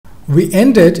We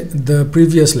ended the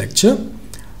previous lecture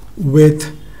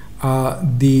with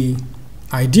the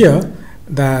idea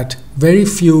that very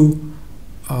few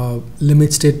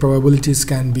limit state probabilities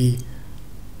can be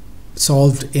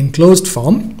solved in closed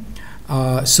form.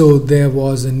 So there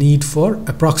was a need for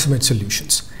approximate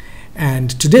solutions. And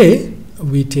today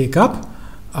we take up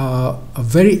a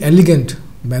very elegant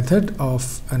method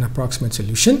of an approximate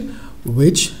solution,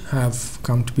 which have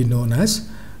come to be known as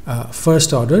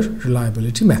first order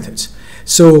reliability methods.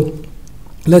 So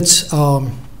let's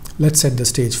set the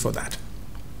stage for that.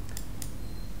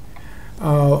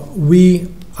 We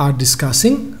are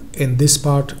discussing in this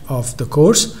part of the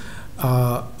course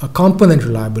a component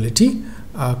reliability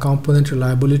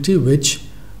which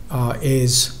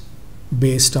is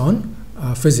based on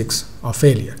physics of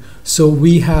failure. So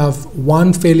we have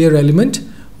one failure element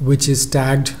which is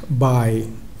tagged by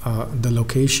the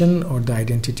location or the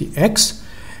identity X,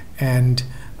 and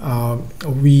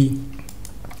we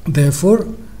therefore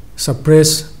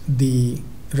suppress the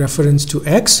reference to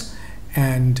X,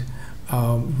 and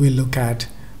we look at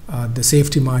the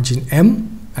safety margin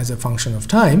M as a function of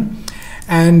time.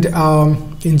 And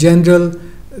in general,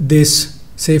 this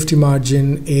safety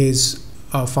margin is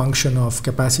a function of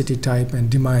capacity type and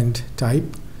demand type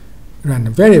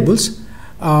random variables,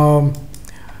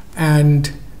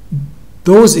 and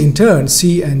those in turn,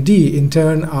 C and D in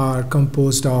turn, are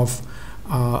composed of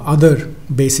other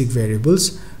basic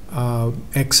variables,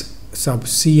 X sub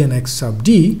C and X sub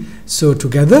D. So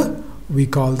together we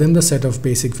call them the set of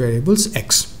basic variables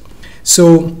X.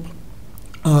 So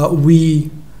we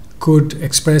could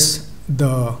express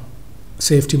the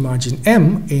safety margin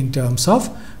M in terms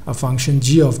of a function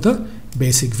G of the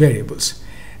basic variables.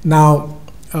 Now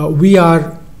we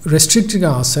are restricting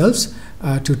ourselves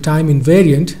to time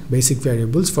invariant basic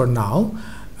variables for now,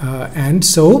 and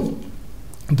so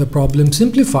the problem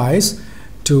simplifies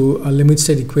to a limit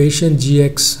state equation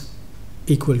Gx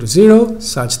equal to 0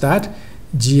 such that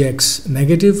Gx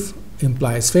negative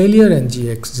implies failure and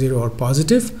Gx 0 or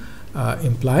positive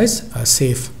implies a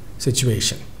safe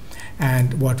situation.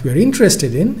 And what we are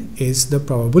interested in is the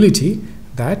probability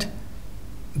that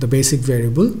the basic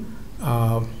variable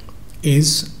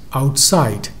is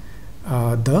outside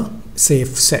the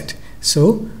safe set.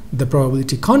 So the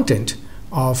probability content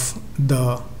of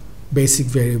the basic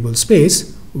variable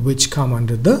space which come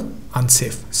under the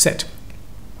unsafe set.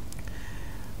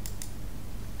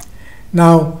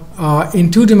 Now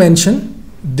in 2 dimension,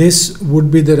 this would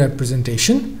be the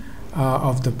representation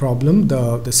of the problem,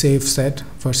 the safe set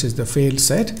versus the failed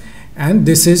set, and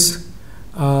this is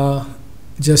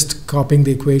just copying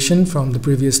the equation from the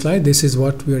previous slide. This is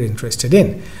what we are interested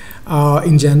in.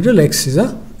 In general, X is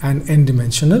an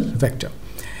n-dimensional vector.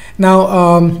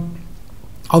 Now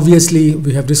obviously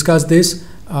we have discussed this,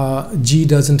 G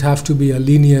doesn't have to be a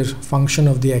linear function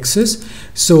of the x's,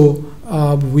 so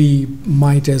we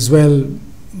might as well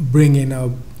bring in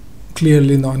a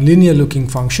clearly nonlinear looking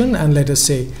function, and let us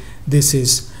say this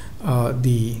is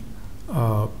the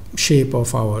shape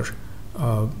of our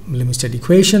limit state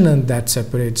equation, and that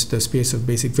separates the space of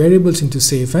basic variables into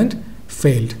safe and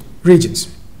failed regions.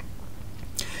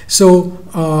 So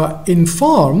in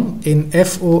form, in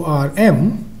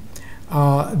FORM,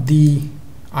 the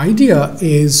idea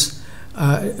is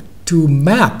to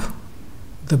map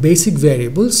the basic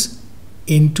variables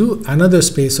into another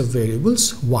space of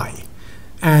variables y,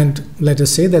 and let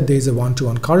us say that there is a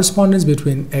one-to-one correspondence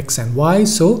between x and y.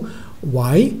 So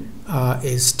y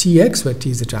is tx, where t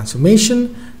is the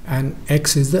transformation and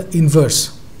x is the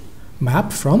inverse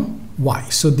map from y.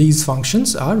 So these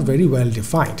functions are very well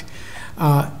defined.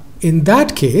 In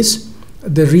that case,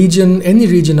 the region, any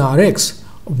region Rx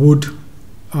would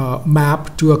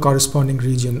map to a corresponding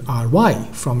region Ry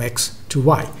from x to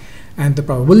y, and the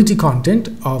probability content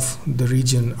of the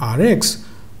region Rx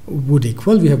would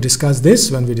equal, we have discussed this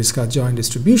when we discussed joint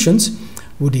distributions,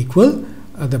 would equal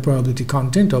the probability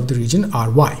content of the region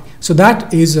Ry. So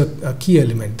that is a key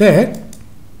element there.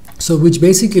 So which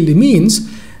basically means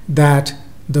that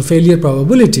the failure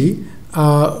probability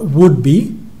would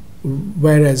be,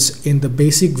 whereas in the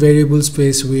basic variable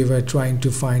space we were trying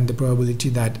to find the probability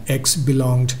that x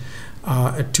belonged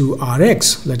to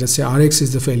Rx, let us say Rx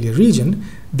is the failure region,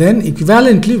 then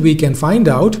equivalently we can find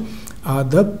out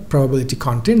the probability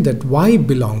content that y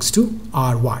belongs to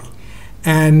Ry.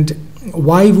 And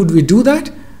why would we do that?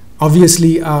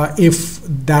 Obviously, if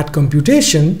that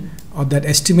computation or that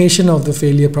estimation of the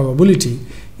failure probability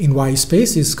in y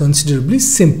space is considerably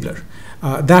simpler,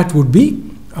 that would be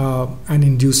an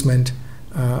inducement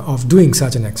of doing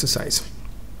such an exercise.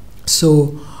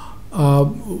 So,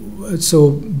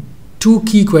 so two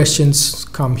key questions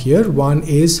come here. One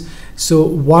is, So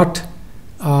what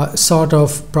sort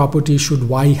of property should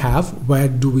y have? Where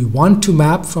do we want to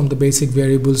map from the basic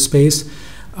variable space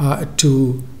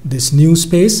to this new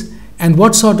space? And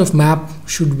what sort of map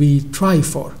should we try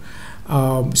for?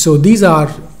 So these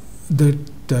are the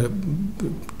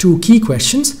two key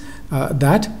questions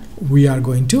that we are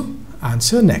going to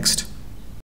answer next.